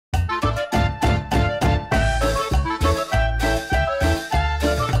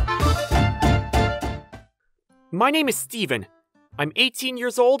My name is Steven. I'm 18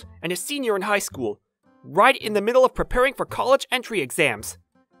 years old and a senior in high school, right in the middle of preparing for college entry exams.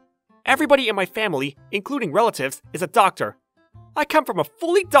 Everybody in my family, including relatives, is a doctor. I come from a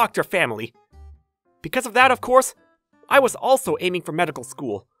fully doctor family. Because of that, of course, I was also aiming for medical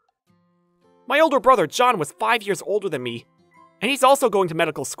school. My older brother John was 5 years older than me, and he's also going to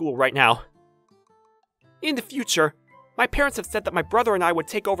medical school right now. In the future, my parents have said that my brother and I would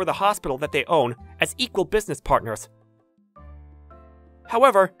take over the hospital that they own as equal business partners.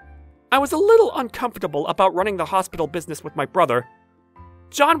 However, I was a little uncomfortable about running the hospital business with my brother.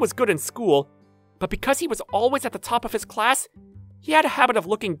 John was good in school, but because he was always at the top of his class, he had a habit of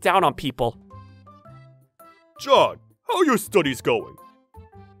looking down on people. John, how are your studies going?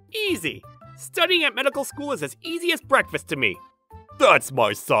 Easy. Studying at medical school is as easy as breakfast to me. That's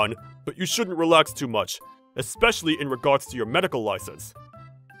my son, but you shouldn't relax too much, especially in regards to your medical license.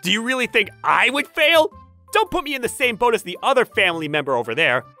 Do you really think I would fail? Don't put me in the same boat as the other family member over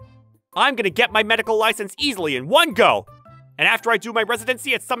there. I'm gonna get my medical license easily in one go. And after I do my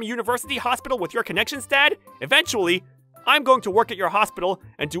residency at some university hospital with your connections, Dad, eventually, I'm going to work at your hospital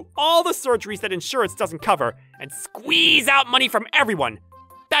and do all the surgeries that insurance doesn't cover and squeeze out money from everyone.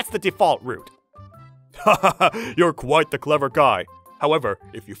 That's the default route. Haha, you're quite the clever guy. However,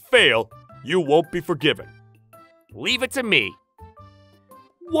 if you fail, you won't be forgiven. Leave it to me.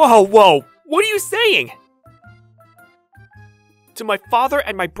 Whoa, what are you saying? To my father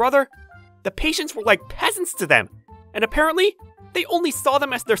and my brother, the patients were like peasants to them, and apparently, they only saw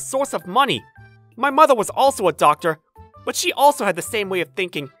them as their source of money. My mother was also a doctor, but she also had the same way of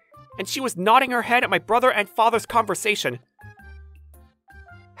thinking, and she was nodding her head at my brother and father's conversation.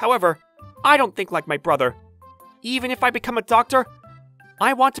 However, I don't think like my brother. Even if I become a doctor,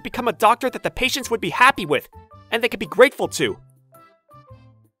 I want to become a doctor that the patients would be happy with, and they could be grateful to.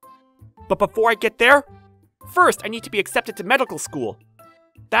 But before I get there, first I need to be accepted to medical school.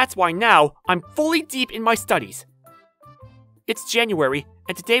 That's why now I'm fully deep in my studies. It's January,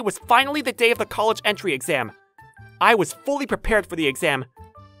 and today was finally the day of the college entry exam. I was fully prepared for the exam.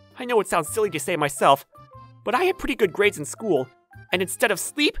 I know it sounds silly to say myself, but I had pretty good grades in school, and instead of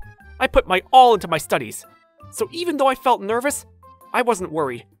sleep, I put my all into my studies. So even though I felt nervous, I wasn't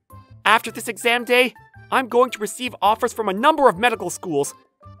worried. After this exam day, I'm going to receive offers from a number of medical schools,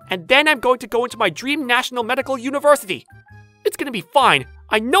 and then I'm going to go into my dream National Medical University. It's gonna be fine.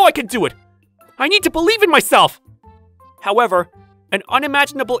 I know I can do it. I need to believe in myself. However, an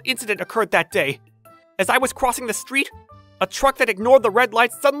unimaginable incident occurred that day. As I was crossing the street, a truck that ignored the red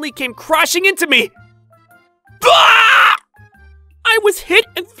lights suddenly came crashing into me. Ah! I was hit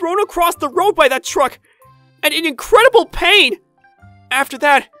and thrown across the road by that truck, and in incredible pain. After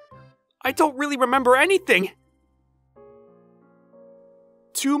that, I don't really remember anything.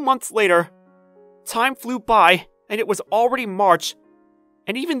 2 months later, time flew by, and it was already March.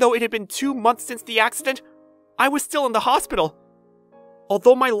 And even though it had been 2 months since the accident, I was still in the hospital.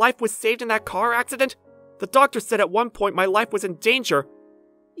 Although my life was saved in that car accident, the doctor said at one point my life was in danger.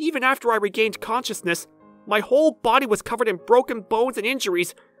 Even after I regained consciousness, my whole body was covered in broken bones and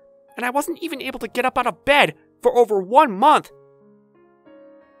injuries, and I wasn't even able to get up out of bed for over 1 month.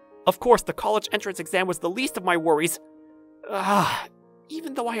 Of course, the college entrance exam was the least of my worries.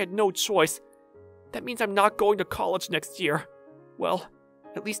 Even though I had no choice, that means I'm not going to college next year. Well,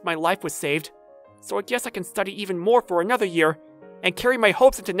 at least my life was saved, so I guess I can study even more for another year and carry my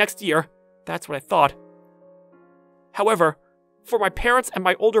hopes into next year. That's what I thought. However, for my parents and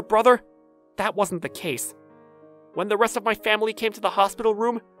my older brother, that wasn't the case. When the rest of my family came to the hospital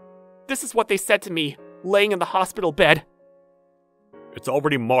room, this is what they said to me, laying in the hospital bed. It's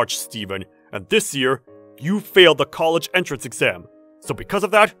already March, Steven, and this year, you failed the college entrance exam. So because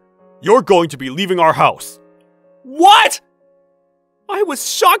of that, you're going to be leaving our house. What? I was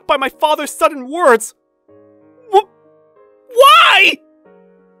shocked by my father's sudden words. Why?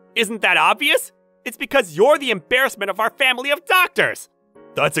 Isn't that obvious? It's because you're the embarrassment of our family of doctors.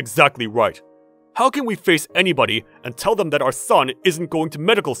 That's exactly right. How can we face anybody and tell them that our son isn't going to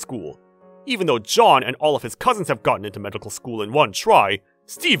medical school? Even though John and all of his cousins have gotten into medical school in one try,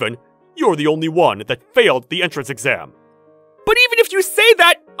 Steven, you're the only one that failed the entrance exam. But even if you say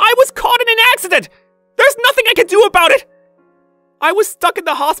that, I was caught in an accident! There's nothing I can do about it! I was stuck in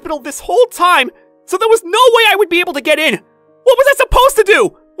the hospital this whole time, so there was no way I would be able to get in! What was I supposed to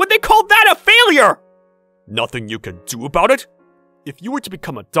do when they called that a failure? Nothing you can do about it? If you were to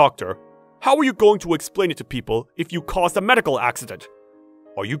become a doctor, how are you going to explain it to people if you caused a medical accident?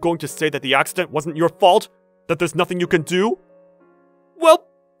 Are you going to say that the accident wasn't your fault? That there's nothing you can do? Well,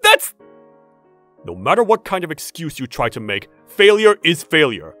 that's... No matter what kind of excuse you try to make, failure is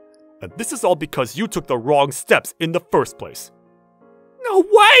failure. And this is all because you took the wrong steps in the first place. No,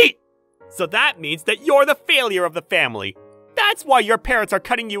 wait! So that means that you're the failure of the family. That's why your parents are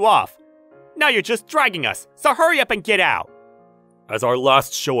cutting you off. Now you're just dragging us, so hurry up and get out. As our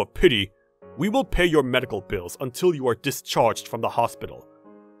last show of pity, we will pay your medical bills until you are discharged from the hospital.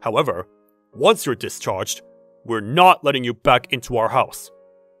 However, once you're discharged, we're not letting you back into our house.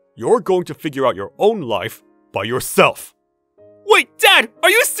 You're going to figure out your own life by yourself. Wait, Dad, are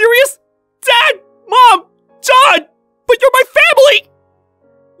you serious? Dad! Mom! John! But you're my family!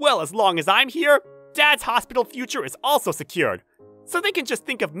 Well, as long as I'm here, Dad's hospital future is also secured. So they can just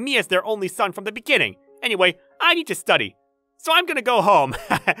think of me as their only son from the beginning. Anyway, I need to study. So I'm gonna go home.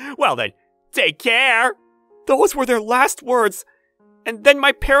 Well then, take care! Those were their last words. And then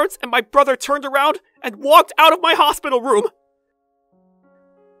my parents and my brother turned around and walked out of my hospital room.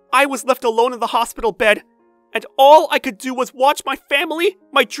 I was left alone in the hospital bed, and all I could do was watch my family,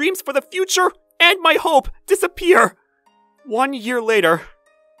 my dreams for the future, and my hope disappear. 1 year later.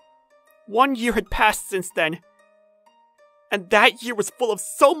 1 year had passed since then. And that year was full of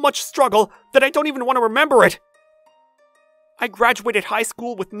so much struggle that I don't even want to remember it. I graduated high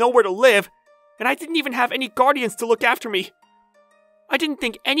school with nowhere to live, and I didn't even have any guardians to look after me. I didn't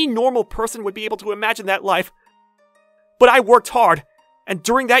think any normal person would be able to imagine that life. But I worked hard, and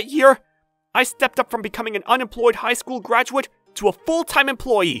during that year, I stepped up from becoming an unemployed high school graduate to a full-time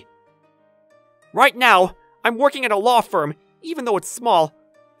employee. Right now, I'm working at a law firm, even though it's small,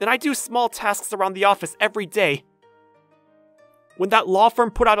 and I do small tasks around the office every day. When that law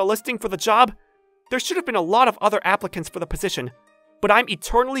firm put out a listing for the job, there should have been a lot of other applicants for the position, but I'm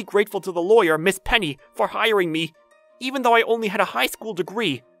eternally grateful to the lawyer, Miss Penny, for hiring me, even though I only had a high school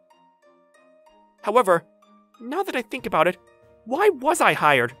degree. However, now that I think about it, why was I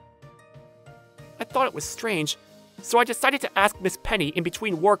hired? I thought it was strange, so I decided to ask Miss Penny in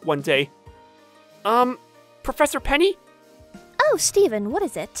between work one day. Professor Penny? Oh, Stephen, what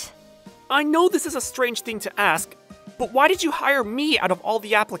is it? I know this is a strange thing to ask, but why did you hire me out of all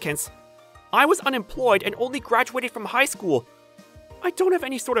the applicants? I was unemployed and only graduated from high school. I don't have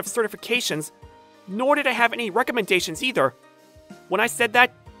any sort of certifications, nor did I have any recommendations either. When I said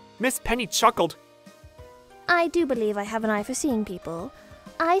that, Miss Penny chuckled. I do believe I have an eye for seeing people.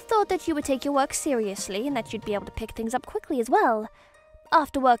 I thought that you would take your work seriously and that you'd be able to pick things up quickly as well.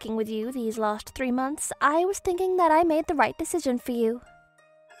 After working with you these last 3 months, I was thinking that I made the right decision for you.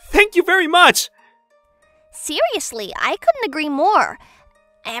 Thank you very much! Seriously, I couldn't agree more.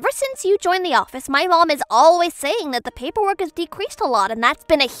 Ever since you joined the office, my mom is always saying that the paperwork has decreased a lot, and that's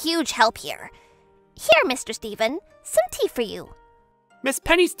been a huge help here. Here, Mr. Stephen, some tea for you. Miss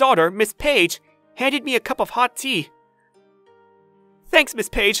Penny's daughter, Miss Page, handed me a cup of hot tea. Thanks, Miss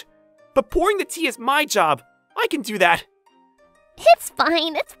Page, but pouring the tea is my job. I can do that. It's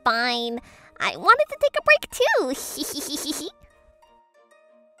fine, it's fine. I wanted to take a break too.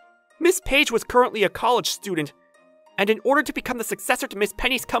 Miss Page was currently a college student, and in order to become the successor to Miss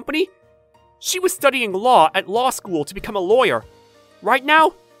Penny's company, she was studying law at law school to become a lawyer. Right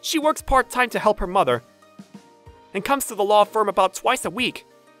now, she works part-time to help her mother, and comes to the law firm about twice a week.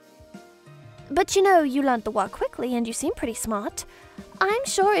 But you know, you learned the work quickly and you seem pretty smart. I'm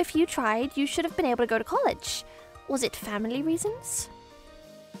sure if you tried, you should have been able to go to college. Was it family reasons?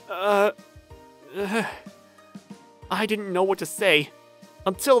 I didn't know what to say.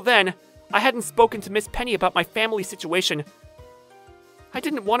 Until then, I hadn't spoken to Miss Penny about my family situation. I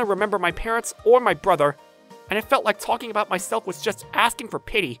didn't want to remember my parents or my brother, and it felt like talking about myself was just asking for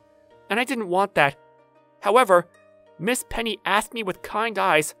pity, and I didn't want that. However, Miss Penny asked me with kind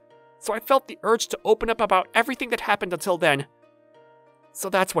eyes, so I felt the urge to open up about everything that happened until then. So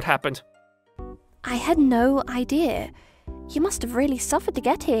that's what happened. I had no idea. You must have really suffered to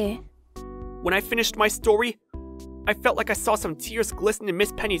get here. When I finished my story, I felt like I saw some tears glisten in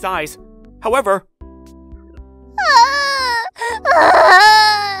Miss Penny's eyes. However,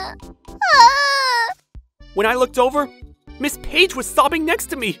 when I looked over, Miss Page was sobbing next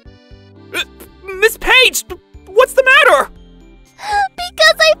to me. Miss Page, what's the matter?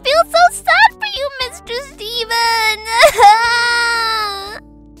 Because I feel so sad for you, Mr. Stephen!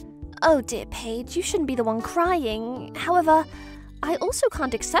 Oh dear, Paige, you shouldn't be the one crying. However, I also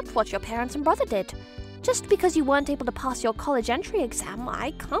can't accept what your parents and brother did. Just because you weren't able to pass your college entry exam, I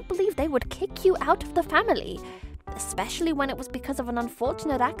can't believe they would kick you out of the family. Especially when it was because of an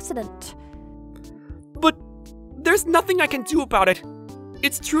unfortunate accident. But there's nothing I can do about it.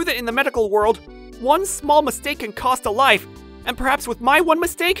 It's true that in the medical world, one small mistake can cost a life, and perhaps with my one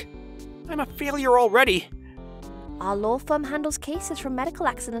mistake, I'm a failure already. Our law firm handles cases from medical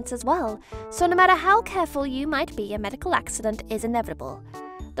accidents as well, so no matter how careful you might be, a medical accident is inevitable.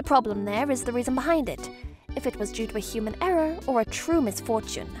 The problem there is the reason behind it. If it was due to a human error or a true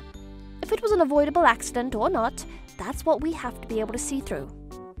misfortune. If it was an avoidable accident or not, that's what we have to be able to see through.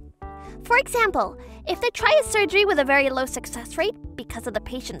 For example, if they try a surgery with a very low success rate because of the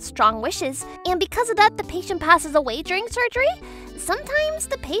patient's strong wishes, and because of that the patient passes away during surgery, sometimes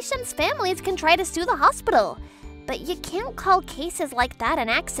the patient's families can try to sue the hospital. But you can't call cases like that an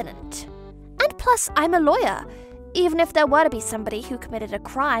accident. And plus, I'm a lawyer. Even if there were to be somebody who committed a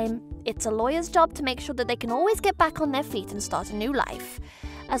crime, it's a lawyer's job to make sure that they can always get back on their feet and start a new life.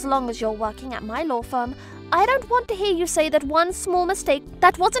 As long as you're working at my law firm, I don't want to hear you say that one small mistake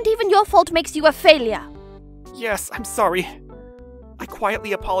that wasn't even your fault makes you a failure. Yes, I'm sorry. I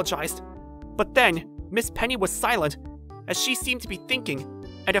quietly apologized. But then, Miss Penny was silent, as she seemed to be thinking,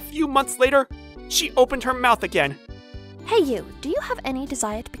 and a few months later, she opened her mouth again. Hey you, do you have any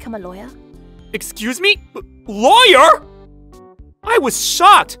desire to become a lawyer? Excuse me? Lawyer? I was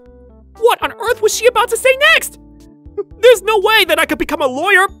shocked. What on earth was she about to say next? There's no way that I could become a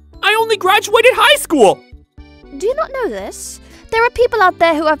lawyer. I only graduated high school. Do you not know this? There are people out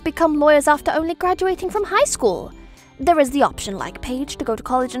there who have become lawyers after only graduating from high school. There is the option like Paige to go to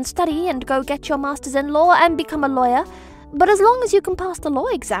college and study and go get your master's in law and become a lawyer. But as long as you can pass the law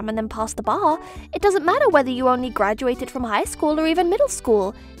exam and then pass the bar, it doesn't matter whether you only graduated from high school or even middle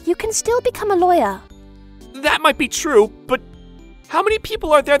school. You can still become a lawyer. That might be true, but how many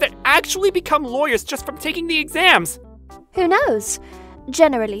people are there that actually become lawyers just from taking the exams? Who knows?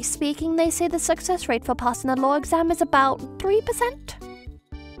 Generally speaking, they say the success rate for passing a law exam is about 3%.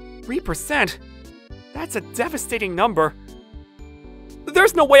 3%? That's a devastating number.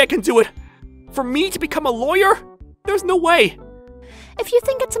 There's no way I can do it. For me to become a lawyer? There's no way. If you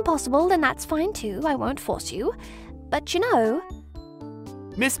think it's impossible, then that's fine too. I won't force you. But you know...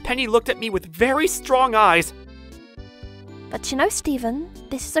 Miss Penny looked at me with very strong eyes. But you know, Stephen,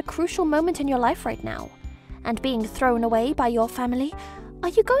 this is a crucial moment in your life right now. And being thrown away by your family, are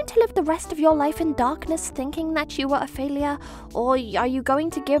you going to live the rest of your life in darkness thinking that you were a failure? Or are you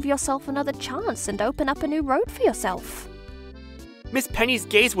going to give yourself another chance and open up a new road for yourself? Miss Penny's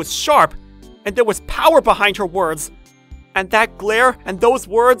gaze was sharp, and there was power behind her words. And that glare and those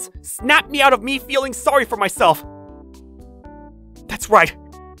words snapped me out of me feeling sorry for myself. That's right.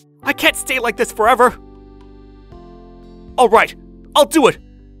 I can't stay like this forever. Alright, I'll do it.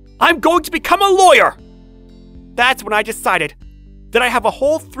 I'm going to become a lawyer. That's when I decided that I have a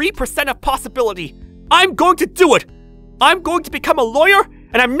whole 3% of possibility. I'm going to do it. I'm going to become a lawyer,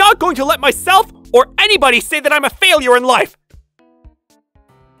 and I'm not going to let myself or anybody say that I'm a failure in life.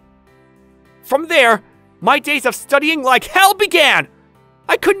 From there, my days of studying like hell began.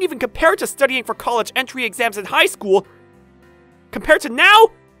 I couldn't even compare it to studying for college entry exams in high school. Compared to now,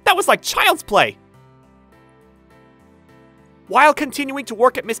 that was like child's play. While continuing to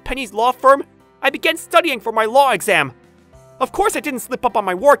work at Miss Penny's law firm, I began studying for my law exam. Of course, I didn't slip up on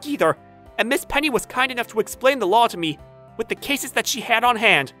my work either, and Miss Penny was kind enough to explain the law to me with the cases that she had on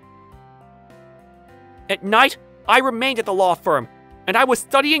hand. At night, I remained at the law firm, and I was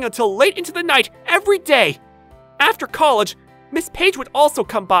studying until late into the night every day. After college, Miss Page would also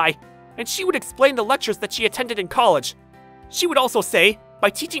come by, and she would explain the lectures that she attended in college. She would also say,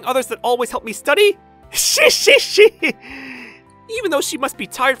 by teaching others that always help me study, Even though she must be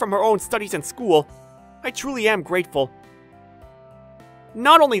tired from her own studies in school, I truly am grateful.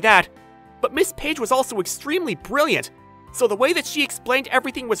 Not only that, but Miss Page was also extremely brilliant, so the way that she explained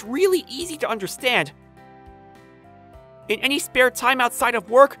everything was really easy to understand. In any spare time outside of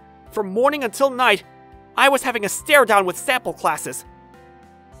work, from morning until night, I was having a stare down with sample classes.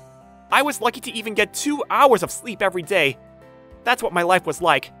 I was lucky to even get 2 hours of sleep every day. That's what my life was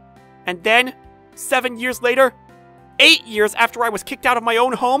like. And then, 7 years later, 8 years after I was kicked out of my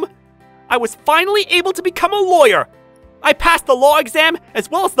own home, I was finally able to become a lawyer. I passed the law exam as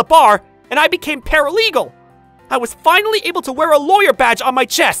well as the bar, and I became paralegal. I was finally able to wear a lawyer badge on my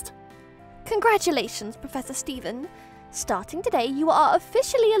chest. Congratulations, Professor Stephen. Starting today, you are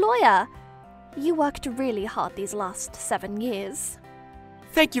officially a lawyer. You worked really hard these last 7 years.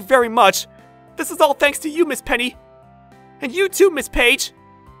 Thank you very much. This is all thanks to you, Miss Penny. And you too, Miss Page.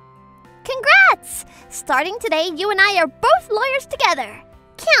 Congrats! Starting today, you and I are both lawyers together.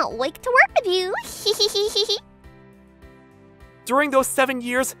 Can't wait to work with you. During those 7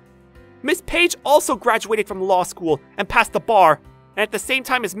 years, Miss Page also graduated from law school and passed the bar, and at the same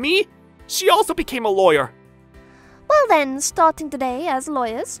time as me, she also became a lawyer. Well then, starting today as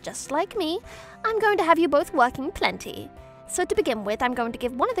lawyers, just like me, I'm going to have you both working plenty. So to begin with, I'm going to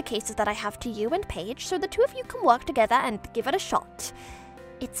give one of the cases that I have to you and Paige so the two of you can work together and give it a shot.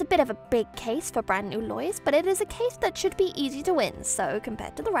 It's a bit of a big case for brand new lawyers, but it is a case that should be easy to win, so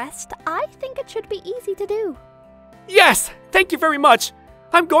compared to the rest, I think it should be easy to do. Yes! Thank you very much!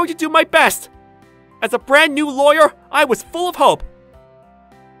 I'm going to do my best! As a brand new lawyer, I was full of hope.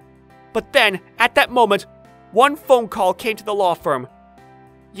 But then, at that moment, one phone call came to the law firm.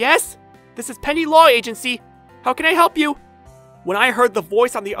 Yes? This is Penny Law Agency. How can I help you? When I heard the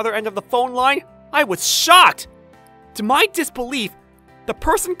voice on the other end of the phone line, I was shocked! To my disbelief, the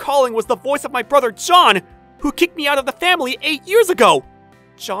person calling was the voice of my brother John, who kicked me out of the family 8 years ago.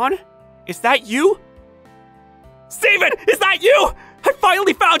 John? Is that you? Steven, is that you? I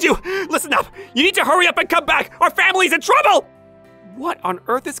finally found you! Listen up, you need to hurry up and come back! Our family's in trouble! What on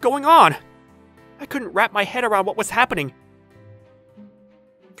earth is going on? I couldn't wrap my head around what was happening.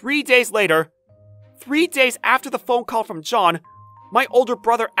 3 days later, 3 days after the phone call from John, my older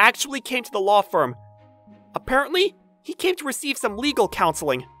brother actually came to the law firm. Apparently, he came to receive some legal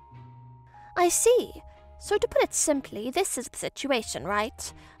counseling. I see. So to put it simply, this is the situation,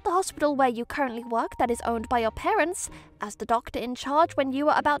 right? The hospital where you currently work that is owned by your parents, as the doctor in charge when you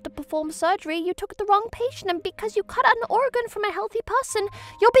were about to perform surgery, you took the wrong patient, and because you cut an organ from a healthy person,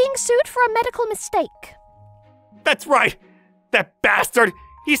 you're being sued for a medical mistake. That's right! That bastard!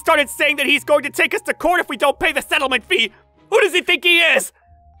 He started saying that he's going to take us to court if we don't pay the settlement fee! Who does he think he is?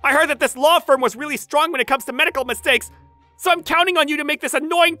 I heard that this law firm was really strong when it comes to medical mistakes, so I'm counting on you to make this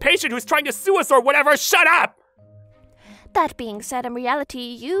annoying patient who's trying to sue us or whatever shut up! That being said, in reality,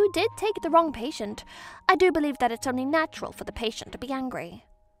 you did take the wrong patient. I do believe that it's only natural for the patient to be angry.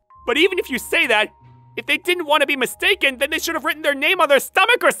 But even if you say that, if they didn't want to be mistaken, then they should have written their name on their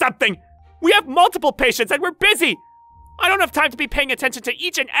stomach or something! We have multiple patients and we're busy! I don't have time to be paying attention to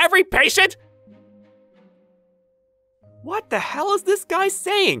each and every patient! What the hell is this guy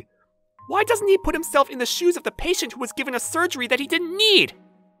saying? Why doesn't he put himself in the shoes of the patient who was given a surgery that he didn't need?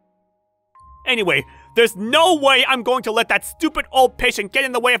 Anyway, there's no way I'm going to let that stupid old patient get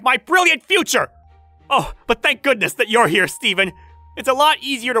in the way of my brilliant future! Oh, but thank goodness that you're here, Steven. It's a lot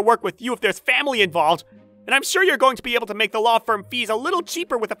easier to work with you if there's family involved, and I'm sure you're going to be able to make the law firm fees a little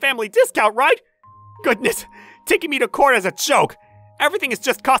cheaper with a family discount, right? Goodness, taking me to court as a joke. Everything is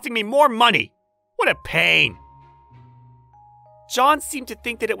just costing me more money. What a pain. John seemed to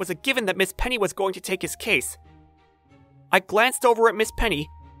think that it was a given that Miss Penny was going to take his case. I glanced over at Miss Penny,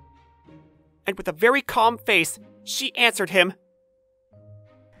 and with a very calm face, she answered him.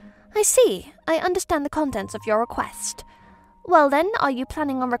 I see. I understand the contents of your request. Well then, are you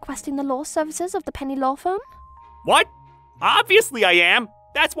planning on requesting the law services of the Penny Law Firm? What? Obviously I am.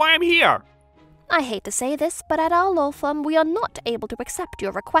 That's why I'm here. I hate to say this, but at our law firm, we are not able to accept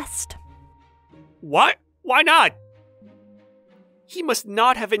your request. What? Why not? He must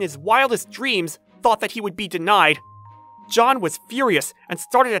not have in his wildest dreams thought that he would be denied. John was furious and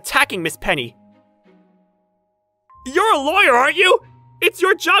started attacking Miss Penny. You're a lawyer, aren't you? It's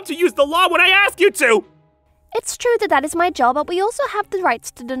your job to use the law when I ask you to! It's true that that is my job, but we also have the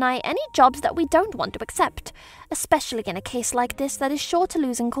rights to deny any jobs that we don't want to accept, especially in a case like this that is sure to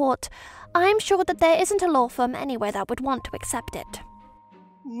lose in court. I'm sure that there isn't a law firm anywhere that would want to accept it.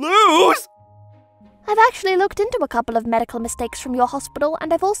 Lose? I've actually looked into a couple of medical mistakes from your hospital,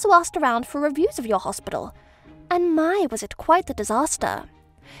 and I've also asked around for reviews of your hospital. And my, was it quite the disaster.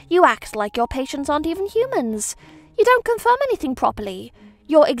 You act like your patients aren't even humans. You don't confirm anything properly.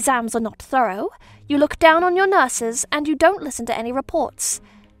 Your exams are not thorough. You look down on your nurses, and you don't listen to any reports.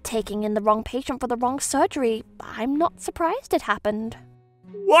 Taking in the wrong patient for the wrong surgery, I'm not surprised it happened.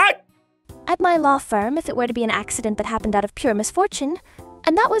 What? At my law firm, if it were to be an accident that happened out of pure misfortune,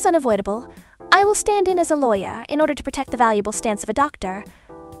 and that was unavoidable, I will stand in as a lawyer in order to protect the valuable stance of a doctor.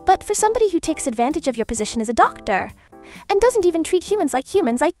 But for somebody who takes advantage of your position as a doctor, and doesn't even treat humans like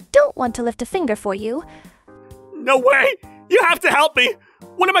humans, I don't want to lift a finger for you. No way! You have to help me!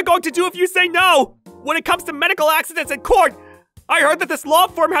 What am I going to do if you say no? When it comes to medical accidents in court, I heard that this law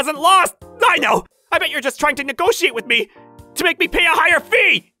firm hasn't lost! I know! I bet you're just trying to negotiate with me to make me pay a higher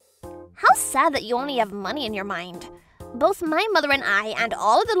fee! How sad that you only have money in your mind. Both my mother and I, and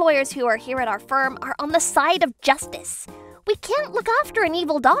all of the lawyers who are here at our firm, are on the side of justice. We can't look after an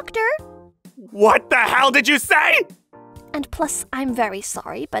evil doctor. What the hell did you say? And plus, I'm very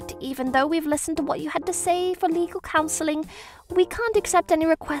sorry, but even though we've listened to what you had to say for legal counseling, we can't accept any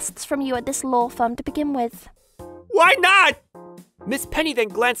requests from you at this law firm to begin with. Why not? Miss Penny then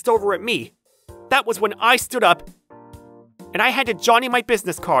glanced over at me. That was when I stood up, and I handed Johnny my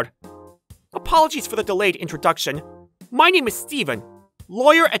business card. Apologies for the delayed introduction. My name is Steven,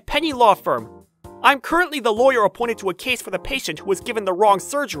 lawyer at Penny Law Firm. I'm currently the lawyer appointed to a case for the patient who was given the wrong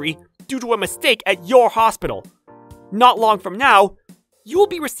surgery due to a mistake at your hospital. Not long from now, you will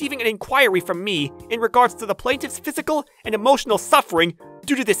be receiving an inquiry from me in regards to the plaintiff's physical and emotional suffering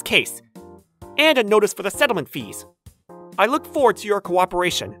due to this case, and a notice for the settlement fees. I look forward to your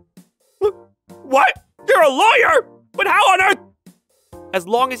cooperation. What? You're a lawyer? But how on earth? As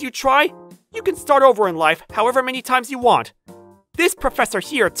long as you try, you can start over in life however many times you want. This professor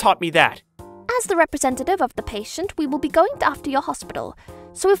here taught me that. As the representative of the patient, we will be going after your hospital.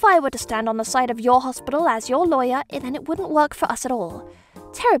 So if I were to stand on the side of your hospital as your lawyer, then it wouldn't work for us at all.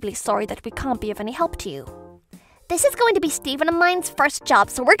 Terribly sorry that we can't be of any help to you. This is going to be Stephen and mine's first job,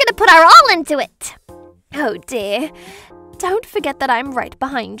 so we're gonna put our all into it. Oh dear. Don't forget that I'm right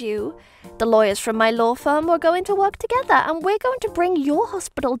behind you. The lawyers from my law firm are going to work together, and we're going to bring your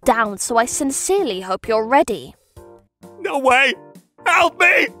hospital down, so I sincerely hope you're ready. No way! Help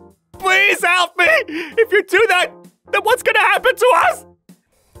me! Please help me! If you do that, then what's gonna happen to us?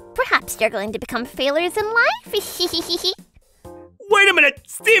 Perhaps you're going to become failures in life. Wait a minute!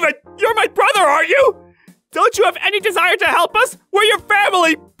 Stephen, you're my brother, aren't you? Don't you have any desire to help us? We're your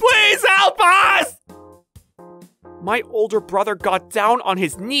family! Please help us! My older brother got down on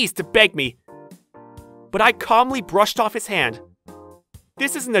his knees to beg me, but I calmly brushed off his hand.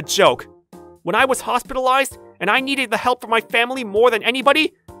 This isn't a joke. When I was hospitalized and I needed the help from my family more than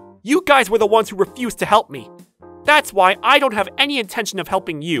anybody, you guys were the ones who refused to help me. That's why I don't have any intention of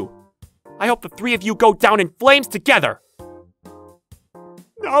helping you. I hope the three of you go down in flames together.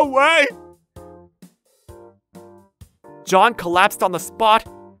 No way! John collapsed on the spot,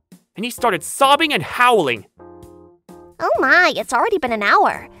 and he started sobbing and howling. Oh my, it's already been an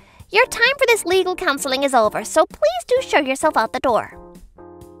hour. Your time for this legal counseling is over, so please do show yourself out the door.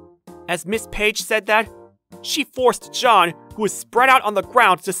 As Miss Page said that, she forced John, who was spread out on the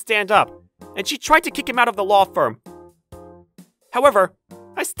ground, to stand up, and she tried to kick him out of the law firm. However,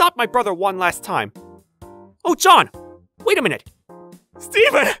 I stopped my brother one last time. Oh, John! Wait a minute!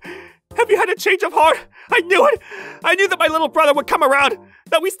 Stephen! Have you had a change of heart? I knew it! I knew that my little brother would come around!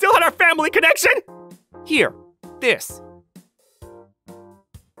 That we still had our family connection! Here, this.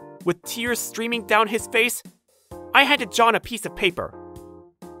 With tears streaming down his face, I handed John a piece of paper.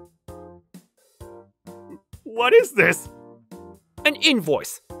 What is this? An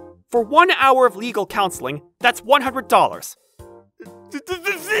invoice. For 1 hour of legal counseling, that's $100.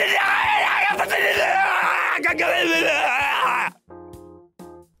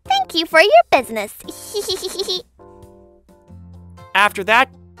 Thank you for your business. After that,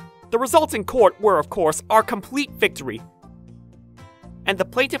 the results in court were, of course, our complete victory. And the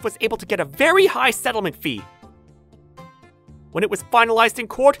plaintiff was able to get a very high settlement fee. When it was finalized in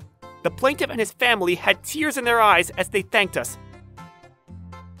court, the plaintiff and his family had tears in their eyes as they thanked us.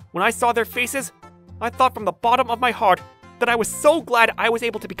 When I saw their faces, I thought from the bottom of my heart that I was so glad I was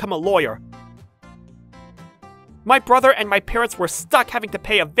able to become a lawyer. My brother and my parents were stuck having to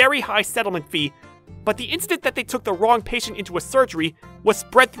pay a very high settlement fee, but the incident that they took the wrong patient into a surgery was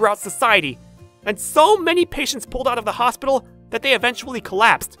spread throughout society, and so many patients pulled out of the hospital that they eventually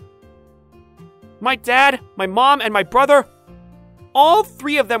collapsed. My dad, my mom, and my brother, all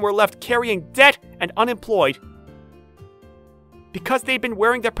three of them were left carrying debt and unemployed. Because they'd been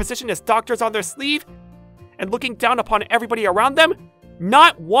wearing their position as doctors on their sleeve and looking down upon everybody around them,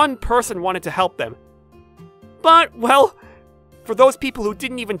 not one person wanted to help them. But, well, for those people who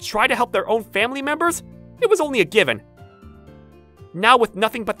didn't even try to help their own family members, it was only a given. Now with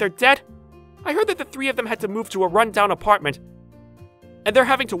nothing but their debt, I heard that the three of them had to move to a rundown apartment, and they're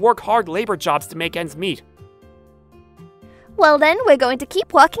having to work hard labor jobs to make ends meet. Well then, we're going to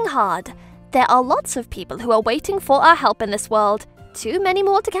keep working hard. There are lots of people who are waiting for our help in this world. Too many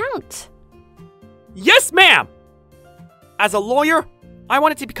more to count. Yes, ma'am! As a lawyer, I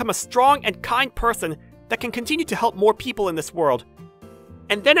wanted to become a strong and kind person that can continue to help more people in this world.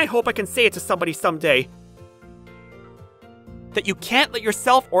 And then I hope I can say it to somebody someday. That you can't let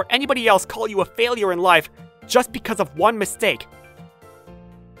yourself or anybody else call you a failure in life just because of one mistake.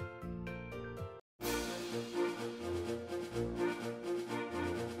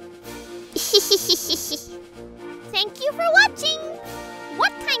 Thank you for watching!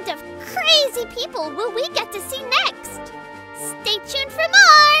 What kind of crazy people will we get to see next? Stay tuned for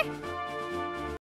more!